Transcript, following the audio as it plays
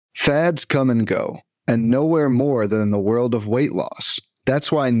Fads come and go, and nowhere more than in the world of weight loss.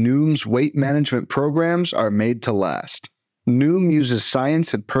 That's why Noom's weight management programs are made to last. Noom uses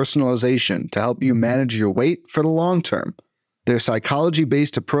science and personalization to help you manage your weight for the long term. Their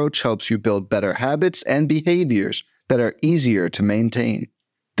psychology-based approach helps you build better habits and behaviors that are easier to maintain.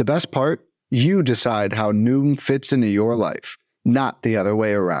 The best part? You decide how Noom fits into your life, not the other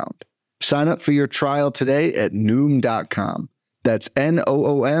way around. Sign up for your trial today at Noom.com. That's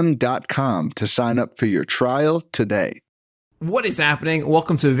Noom.com to sign up for your trial today. What is happening?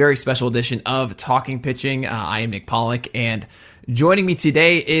 Welcome to a very special edition of Talking Pitching. I am Nick Pollock, and joining me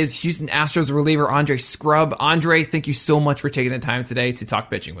today is Houston Astros reliever Andre Scrubb. Andre, thank you so much for taking the time today to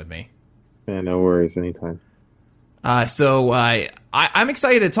talk pitching with me. Yeah, no worries, anytime. I'm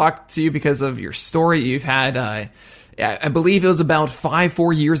excited to talk to you because of your story. You've had, I believe it was about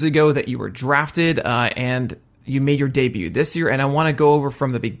 4 years ago that you were drafted, and you made your debut this year, and I want to go over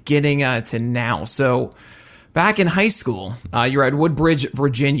from the beginning to now. So back in high school, you were at Woodbridge,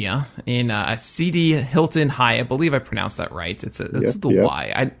 Virginia, in C.D. Hilton High. I believe I pronounced that right. It's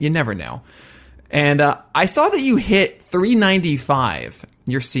Y. You never know. And I saw that you hit 395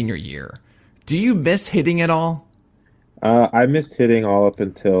 your senior year. Do you miss hitting at all? I missed hitting all up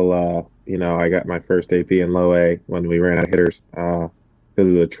until, I got my first AP in low A when we ran out of hitters because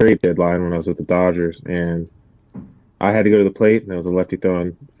of the trade deadline when I was with the Dodgers. And I had to go to the plate, and there was a lefty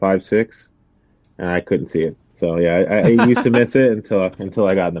throwing 5-6, and I couldn't see it. So, yeah, I used to miss it until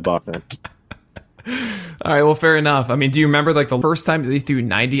I got in the box end. All right, well, fair enough. I mean, do you remember, the first time that you threw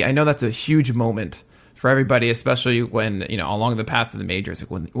 90? I know that's a huge moment for everybody, especially when, along the path to the majors.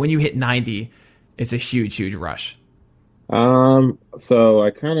 When you hit 90, it's a huge, huge rush. So I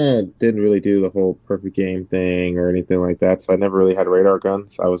kind of didn't really do the whole perfect game thing or anything like that. So I never really had radar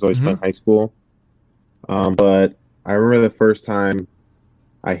guns. I was always playing high school. But I remember the first time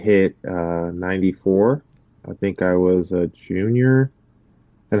I hit 94. I think I was a junior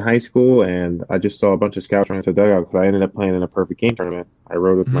in high school, and I just saw a bunch of scouts running to the dugout because I ended up playing in a perfect game tournament. I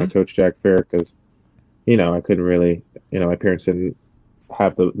rode with my coach, Jack Fair, because, I couldn't really, my parents didn't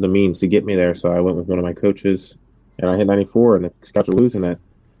have the means to get me there. So I went with one of my coaches, and I hit 94, and the scouts were losing it.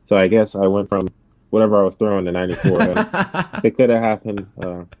 So I guess I went from whatever I was throwing to 94. It could have happened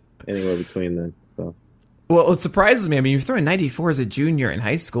anywhere between then. So. Well, it surprises me. I mean, you're throwing 94 as a junior in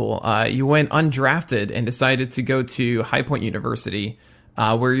high school. You went undrafted and decided to go to High Point University,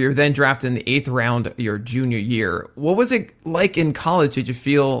 where you're then drafted in the 8th round your junior year. What was it like in college? Did you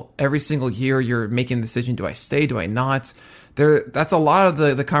feel every single year you're making the decision, do I stay, do I not? That's a lot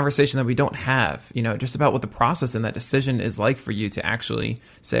of the conversation that we don't have, just about what the process and that decision is like for you to actually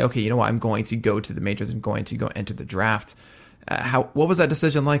say, okay, you know what, I'm going to go to the majors, I'm going to go enter the draft. What was that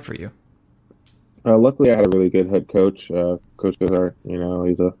decision like for you? Luckily, I had a really good head coach, Coach Gazar.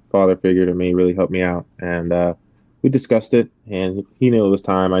 He's a father figure to me, really helped me out. And we discussed it, and he knew it was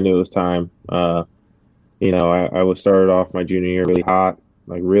time. I knew it was time. I was started off my junior year really hot,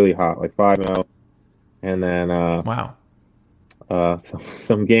 like 5-0. And then wow.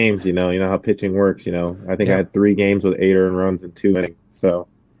 Some games, you know how pitching works. I think I had 3 games with 8 earned runs in 2 innings. So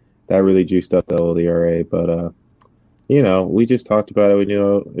that really juiced up the old ERA. But we just talked about it. We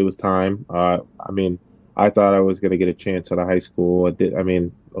knew it was time. I thought I was going to get a chance out of high school. A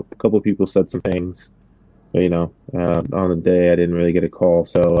couple of people said some things, but, on the day I didn't really get a call.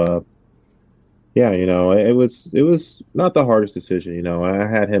 So, it was not the hardest decision. I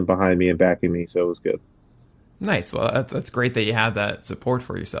had him behind me and backing me, so it was good. Nice. Well, that's great that you had that support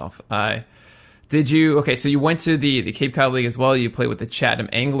for yourself. So you went to the Cape Cod League as well. You played with the Chatham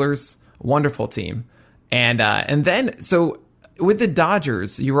Anglers, wonderful team. And then, so with the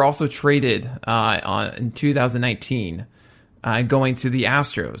Dodgers, you were also traded in 2019, going to the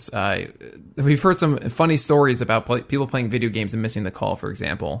Astros. We've heard some funny stories about people playing video games and missing the call, for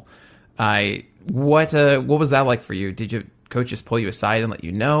example. What was that like for you? Did your coach just pull you aside and let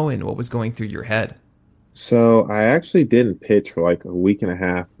you know? And what was going through your head? So I actually didn't pitch for like a week and a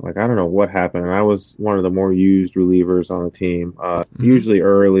half. Like, I don't know what happened. And I was one of the more used relievers on the team, usually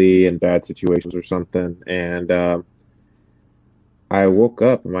early in bad situations or something. And I woke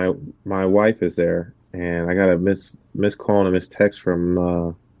up and my wife is there, and I got a missed call and a missed text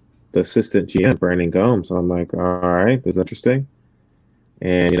from the assistant GM, Brandon Gomes. So I'm like, all right, this is interesting.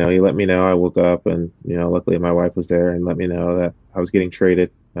 And, he let me know. I woke up and, luckily my wife was there and let me know that I was getting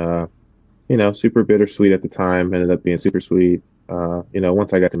traded. Super bittersweet at the time, ended up being super sweet,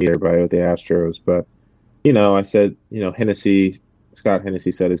 once I got to meet everybody with the Astros. But, I said, Scott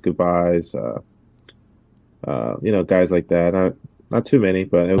Hennessy said his goodbyes, guys like that. Not too many,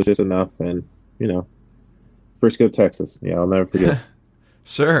 but it was just enough. And, Frisco, Texas. Yeah, I'll never forget.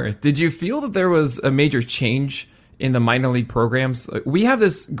 Sure. Did you feel that there was a major change in the minor league programs? We have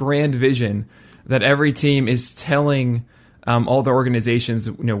this grand vision that every team is telling all the organizations,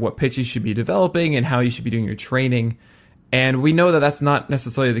 what pitch you should be developing and how you should be doing your training. And we know that that's not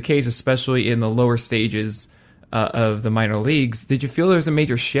necessarily the case, especially in the lower stages of the minor leagues. Did you feel there was a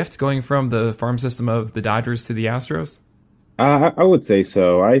major shift going from the farm system of the Dodgers to the Astros? I would say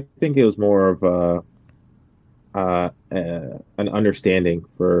so. I think it was more of an understanding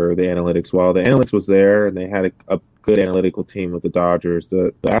for the analytics. While the analytics was there and they had a good analytical team with the Dodgers,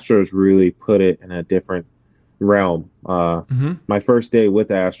 the Astros really put it in a different realm. My first day with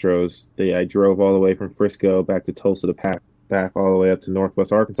the Astros, I drove all the way from Frisco back to Tulsa to pack back all the way up to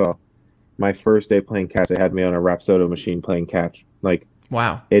Northwest Arkansas. My first day playing catch, they had me on a Rapsodo machine playing catch. Like,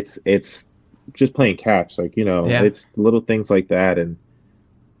 wow, it's just playing catch. Like, it's little things like that, and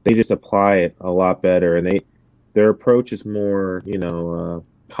they just apply it a lot better. And their approach is more,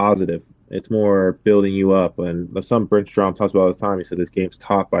 positive. It's more building you up. And the son Brent Strom talks about all the time. He said this game's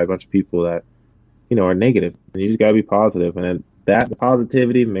taught by a bunch of people that, are negative, and you just gotta be positive. And then the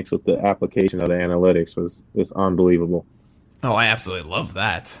positivity mixed with the application of the analytics was unbelievable. Oh, I absolutely love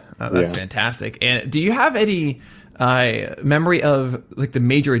that. That's fantastic. And do you have any memory of like the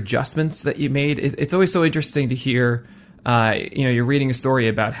major adjustments that you made? It's always so interesting to hear. You're reading a story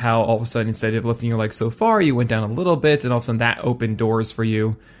about how all of a sudden, instead of lifting your leg so far, you went down a little bit, and all of a sudden that opened doors for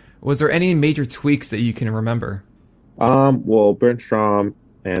you. Was there any major tweaks that you can remember? Well, Brent Strom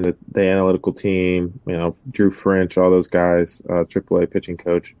and the analytical team, Drew French, all those guys, AAA pitching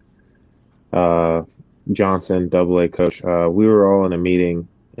coach, Johnson, AA coach, we were all in a meeting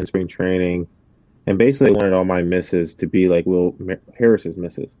in spring training, and basically wanted all my misses to be like Will Harris's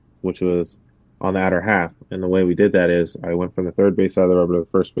misses, which was on the outer half. And the way we did that is I went from the third base side of the rubber to the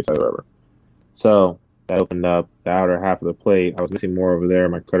first base side of the rubber. So that opened up the outer half of the plate. I was missing more over there.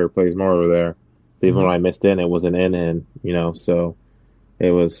 My cutter plays more over there. So even when I missed in, it was an in, so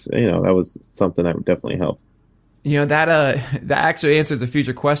it was, that was something that definitely helped. That actually answers a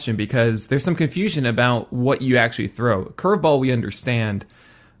future question, because there's some confusion about what you actually throw. Curveball we understand,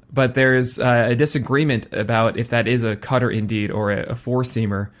 but there's a disagreement about if that is a cutter indeed or a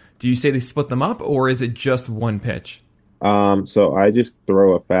four-seamer. Do you say they split them up, or is it just one pitch? So I just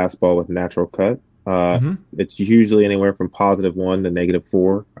throw a fastball with natural cut. It's usually anywhere from +1 to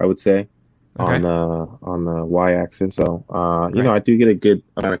 -4, I would say, on the y-axis. So I do get a good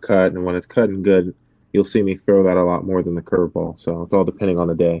amount of cut, and when it's cutting good, you'll see me throw that a lot more than the curveball. So it's all depending on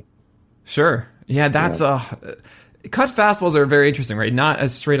the day. Sure. Yeah, that's cut fastballs are very interesting, right? Not a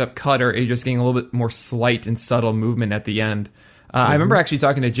straight up cutter. You're just getting a little bit more slight and subtle movement at the end. I remember actually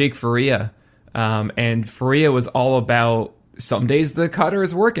talking to Jake Faria, and Faria was all about some days the cutter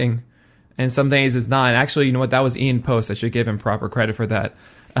is working and some days it's not. And actually, you know what? That was Ian Post. I should give him proper credit for that.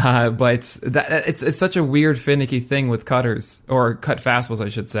 But it's such a weird, finicky thing with cutters, or cut fastballs, I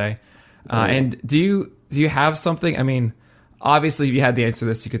should say. And do you have something? I mean, obviously, if you had the answer to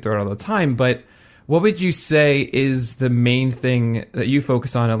this, you could throw it all the time. But what would you say is the main thing that you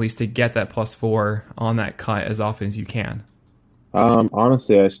focus on, at least to get that +4 on that cut as often as you can?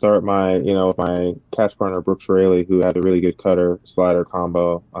 Honestly, I start with my catch partner, Brooks Raley, who has a really good cutter slider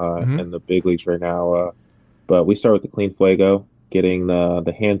combo in the big leagues right now. But we start with the clean fuego, getting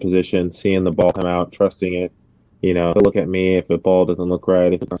the hand position, seeing the ball come out, trusting it. He'll look at me if the ball doesn't look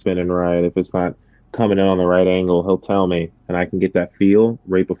right, if it's not spinning right, if it's not coming in on the right angle, he'll tell me, and I can get that feel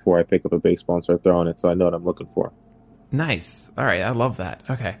right before I pick up a baseball and start throwing it, so I know what I'm looking for. Nice. All right, I love that.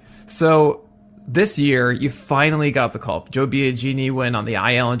 Okay, so this year, you finally got the call. Joe Biagini went on the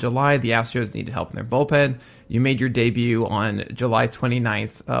IL in July. The Astros needed help in their bullpen. You made your debut on July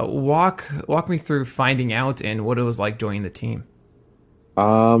 29th. Walk me through finding out and what it was like joining the team.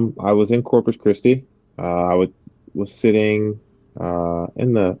 I was in Corpus Christi. I was sitting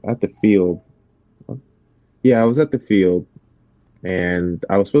at the field. Yeah, I was at the field, and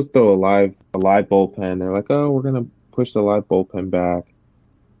I was supposed to throw a live bullpen. They're like, "Oh, we're gonna push the live bullpen back."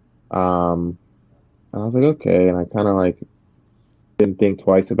 And I was like, okay, and I kind of didn't think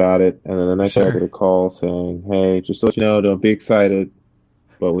twice about it. And then the next day I get a call saying, "Hey, just to let you know, don't be excited,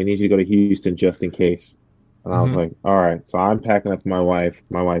 but we need you to go to Houston just in case." And I was like, all right. So I'm packing up my wife.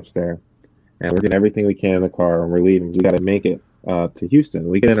 My wife's there, and we're doing everything we can in the car, and we're leaving. We got to make it to Houston.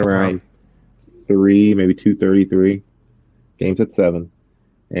 We get in around 3, maybe 2:33. Game's at 7,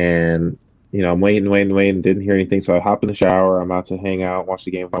 and I'm waiting. Didn't hear anything, so I hop in the shower. I'm out to hang out, watch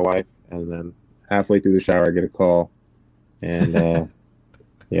the game with my wife, and then halfway through the shower, I get a call, and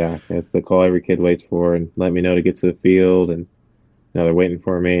it's the call every kid waits for, and let me know to get to the field, and they're waiting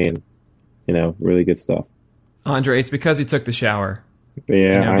for me, and really good stuff. Andre, it's because you took the shower.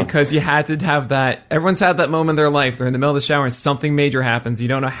 Yeah, because you had to have that. Everyone's had that moment in their life. They're in the middle of the shower and something major happens. You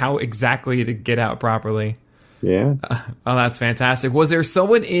don't know how exactly to get out properly. yeah. Oh, that's fantastic. Was there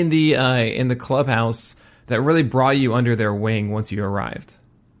someone in the clubhouse that really brought you under their wing once you arrived?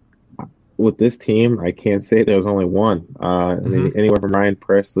 With this team, I can't say there was only one. I mean, anywhere from Ryan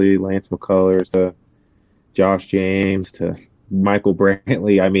Presley, Lance McCullers to Josh James to Michael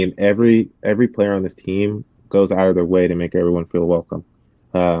Brantley. I mean, every player on this team goes out of their way to make everyone feel welcome.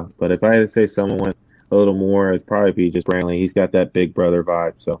 But if I had to say someone went a little more, it'd probably be just Brantley. He's got that big brother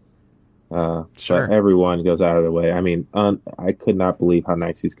vibe. So, Sure. but everyone goes out of their way. I mean, I could not believe how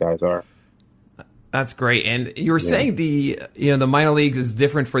nice these guys are. That's great. And you were saying the minor leagues is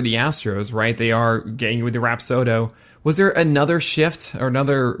different for the Astros, right? They are getting you with the Rapsodo. Was there another shift or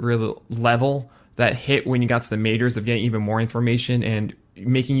another level that hit when you got to the majors of getting even more information and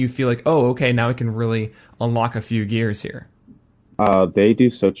making you feel like, oh, okay, now I can really unlock a few gears here? They do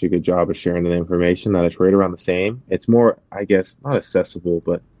such a good job of sharing the information that it's right around the same. It's more, I guess, not accessible,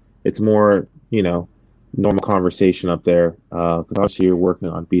 but it's more, normal conversation up there. Because obviously you're working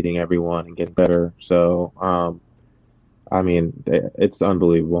on beating everyone and getting better. So, I mean, it's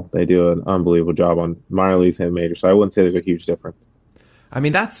unbelievable. They do an unbelievable job on minor leagues and majors. So I wouldn't say there's a huge difference. I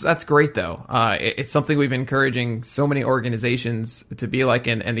mean, that's great, though. It's something we've been encouraging so many organizations to be like.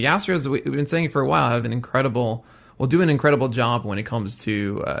 And the Astros, we've been saying for a while, have do an incredible job when it comes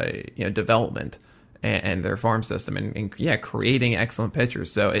to development and their farm system and creating excellent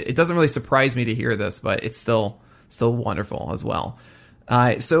pitchers. So it doesn't really surprise me to hear this, but it's still wonderful as well.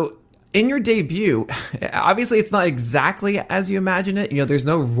 So in your debut, obviously it's not exactly as you imagine it. There's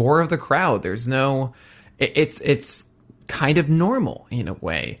no roar of the crowd. There's no. It's kind of normal in a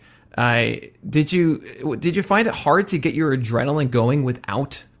way. Did you find it hard to get your adrenaline going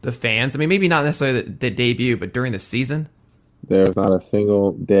without the fans? I mean, maybe not necessarily the debut, but during the season. There was not a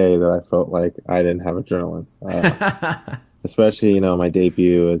single day that I felt like I didn't have adrenaline. Especially, my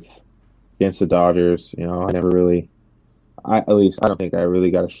debut is against the Dodgers. I never really, I don't think I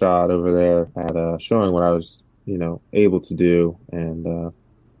really got a shot over there at showing what I was, able to do. And,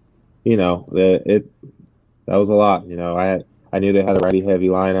 that was a lot. I knew they had a righty heavy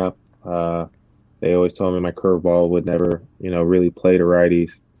lineup. They always told me my curveball would never, really play to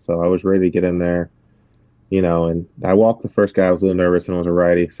righties. So I was ready to get in there. And I walked the first guy. I was a little nervous, and it was a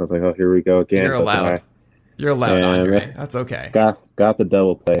righty. So I was like, "Oh, here we go again." You're allowed. You're allowed, Andre. That's okay. Got the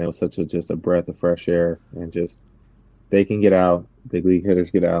double play, and it was just a breath of fresh air. And just they can get out. Big league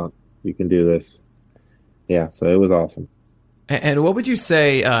hitters get out. You can do this. Yeah. So it was awesome. And what would you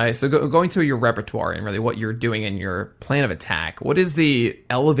say? Going to your repertoire and really what you're doing in your plan of attack. What is the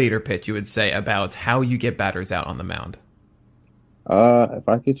elevator pitch you would say about how you get batters out on the mound? If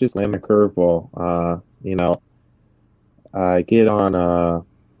I could just land a curveball, I get on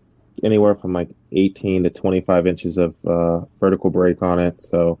anywhere from like 18 to 25 inches of vertical break on it.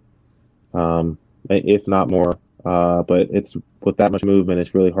 So, if not more, but it's with that much movement,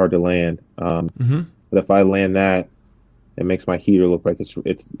 it's really hard to land. But if I land that, it makes my heater look like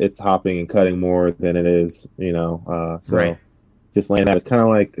it's hopping and cutting more than it is, So right. Just land that. It's kind of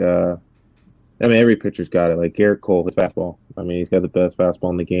like, every pitcher's got it. Like Garrett Cole, his fastball. I mean, he's got the best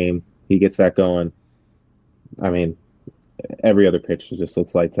fastball in the game. He gets that going. I mean, every other pitch just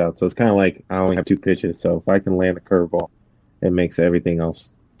looks lights out. So it's kind of like I only have two pitches. So if I can land a curveball, it makes everything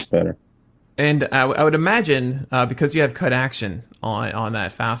else better. And I would imagine because you have cut action on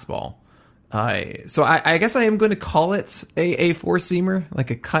that fastball. So I guess I am going to call it a four-seamer,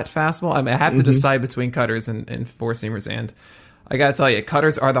 like a cut fastball. I mean, I have to decide between cutters and four-seamers, and I got to tell you,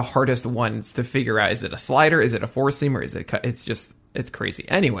 cutters are the hardest ones to figure out. Is it a slider? Is it a four-seamer? Is it cut? It's crazy.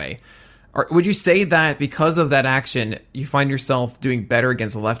 Anyway, would you say that because of that action, you find yourself doing better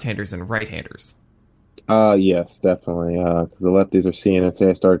against left-handers than right-handers? Yes, definitely. Because the lefties are seeing it. Say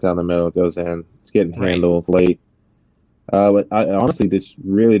I start down the middle, it goes in. It's getting handled. It's late. But honestly, this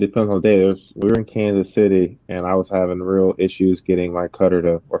really depends on the day. We were in Kansas City, and I was having real issues getting my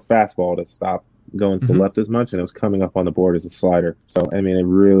cutter or fastball to stop going to left as much, and it was coming up on the board as a slider. So, I mean, it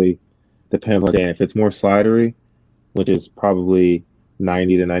really depends on the day. And if it's more slidery, which is probably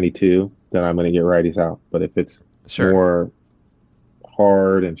 90 to 92, then I'm going to get righties out. But if it's more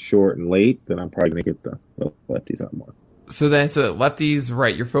hard and short and late, then I'm probably going to get the lefties out more. So lefties,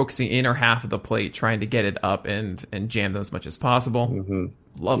 right, you're focusing inner half of the plate, trying to get it up and jam them as much as possible.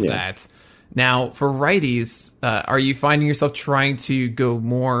 Love that. Now, for righties, are you finding yourself trying to go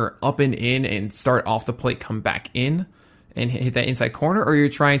more up and in and start off the plate, come back in and hit that inside corner, or you're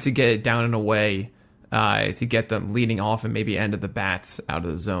trying to get it down and away to get them leading off and maybe end of the bats out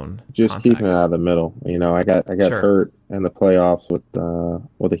of the zone. Just contact. keeping it out of the middle. I got Sure. hurt in the playoffs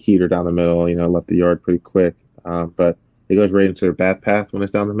with a heater down the middle. Left the yard pretty quick, but it goes right into their bat path when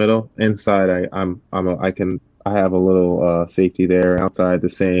it's down the middle. Inside, I have a little safety there. Outside, the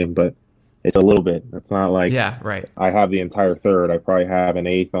same, but it's a little bit. It's not like right. I have the entire third. I probably have an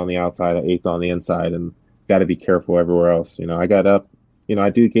eighth on the outside, an eighth on the inside, and got to be careful everywhere else. I got up. I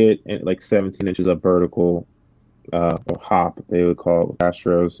do get like 17 inches of vertical hop, they would call it with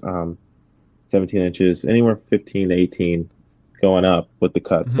Astros. 17 inches, anywhere 15 to 18 going up with the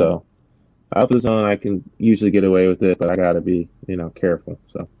cut. Mm-hmm. So up the zone, I can usually get away with it, but I got to be, careful.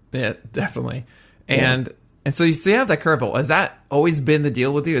 So yeah, definitely. And so you have that curveball. Has that always been the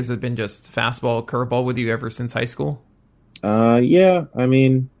deal with you? Has it been just fastball, curveball with you ever since high school? Yeah. I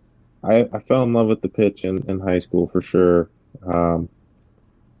mean, I fell in love with the pitch in high school for sure.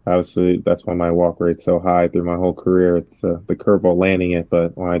 Obviously, that's why my walk rate's so high through my whole career. It's the curveball landing it,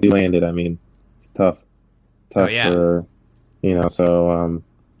 but when I do land it, I mean, it's tough. Oh, yeah. For, so,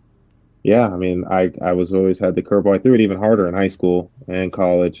 yeah, I mean, I was always had the curveball. I threw it even harder in high school and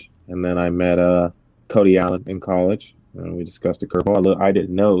college, and then I met Cody Allen in college, and we discussed the curveball. I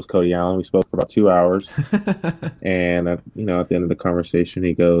didn't know it was Cody Allen. We spoke for about 2 hours, and, at the end of the conversation,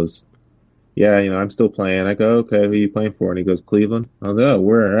 he goes, yeah, I'm still playing. I go, okay, who are you playing for? And he goes, Cleveland. I was like, oh,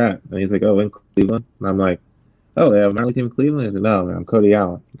 where at? And he's like, oh, in Cleveland. And I'm like, oh, they have a minor league team in Cleveland? He said, no, man, I'm Cody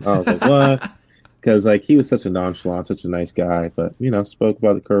Allen. I was like, what? Because, he was such a nonchalant, such a nice guy. But, spoke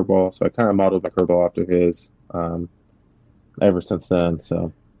about the curveball. So I kind of modeled my curveball after his ever since then.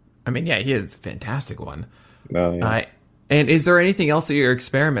 So, I mean, yeah, he is a fantastic one. Oh, yeah. And is there anything else that you're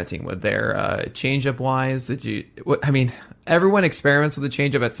experimenting with there, changeup wise? Everyone experiments with a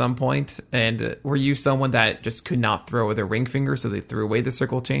changeup at some point. And were you someone that just could not throw with a ring finger, so they threw away the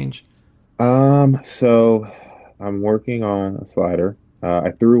circle change? So I'm working on a slider.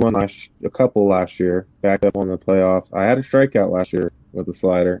 I threw one a couple last year, backed up on the playoffs. I had a strikeout last year with the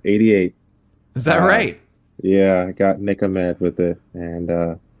slider, 88. Is that right? Yeah, I got Nick Ahmed with it,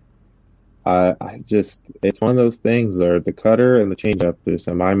 and it's one of those things, or the cutter and the changeup is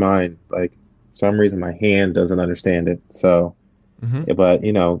in my mind, like, for some reason my hand doesn't understand it. So, but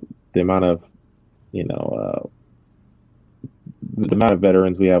the amount of, the amount of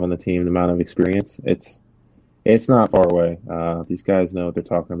veterans we have on the team, the amount of experience, it's not far away. These guys know what they're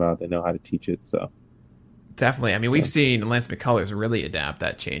talking about. They know how to teach it. So. Definitely. I mean, we've seen Lance McCullers really adapt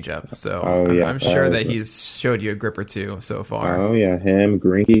that changeup. So I'm sure that he's showed you a grip or two so far. Oh, yeah. Him,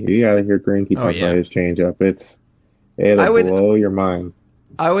 Greinke. You got to hear Greinke talk about his changeup. It'll blow your mind.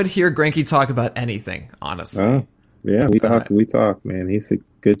 I would hear Greinke talk about anything, honestly. Oh, yeah. We talk, man. He's a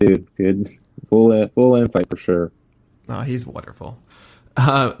good dude. Good. Full insight for sure. Oh, he's wonderful.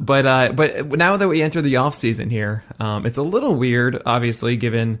 But now that we enter the off season here, it's a little weird, obviously,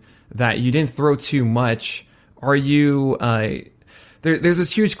 given that you didn't throw too much. Are you? There's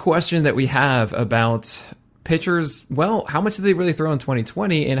this huge question that we have about pitchers. Well, how much do they really throw in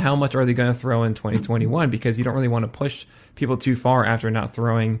 2020, and how much are they going to throw in 2021? Because you don't really want to push people too far after not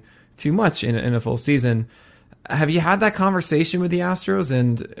throwing too much in a full season. Have you had that conversation with the Astros,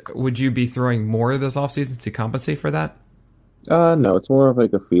 and would you be throwing more this offseason to compensate for that? No, it's more of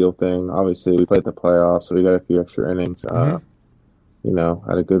like a feel thing. Obviously, we played the playoffs, so we got a few extra innings.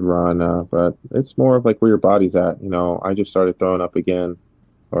 Had a good run, but it's more of like where your body's at. I just started throwing up again,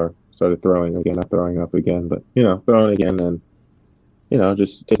 or started throwing again, not throwing up again, but throwing again, and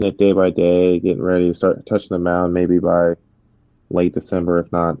just taking it day by day, getting ready to start touching the mound maybe by late December,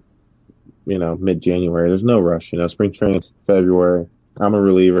 if not, mid-January. There's no rush. Spring training's February. I'm a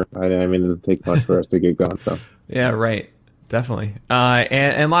reliever. I mean, it doesn't take much for us to get going. So yeah, right. Definitely.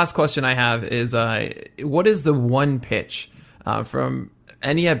 And last question I have is, what is the one pitch from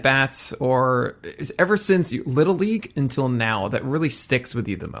any at-bats or ever since Little League until now that really sticks with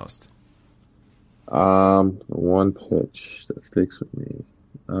you the most? One pitch that sticks with me.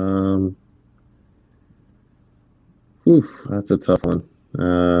 That's a tough one.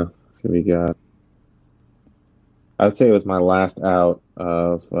 So we got. I'd say it was my last out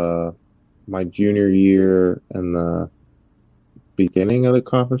of my junior year and the beginning of the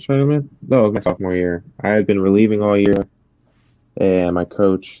conference tournament. No, it was my sophomore year. I had been relieving all year, and my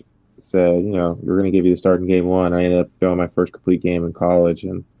coach said, we're going to give you the start in game one. I ended up going my first complete game in college,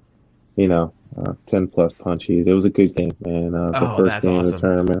 and 10 plus punchies. It was a good game, and it was the first game of the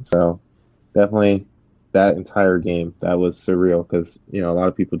tournament. So definitely that entire game, that was surreal because a lot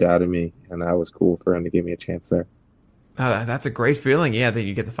of people doubted me, and that was cool for him to give me a chance there. That's a great feeling. Yeah, then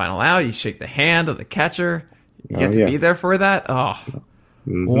you get the final out, you shake the hand of the catcher, you get to be there for that.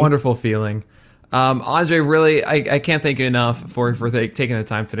 Wonderful feeling. Andre, really, I can't thank you enough for taking the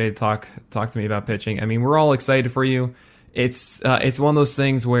time today to talk to me about pitching. I mean, we're all excited for you. It's one of those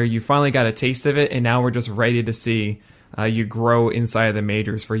things where you finally got a taste of it, and now we're just ready to see you grow inside of the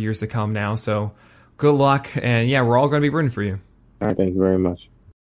majors for years to come now. So good luck, and yeah, we're all going to be rooting for you. All right, thank you very much.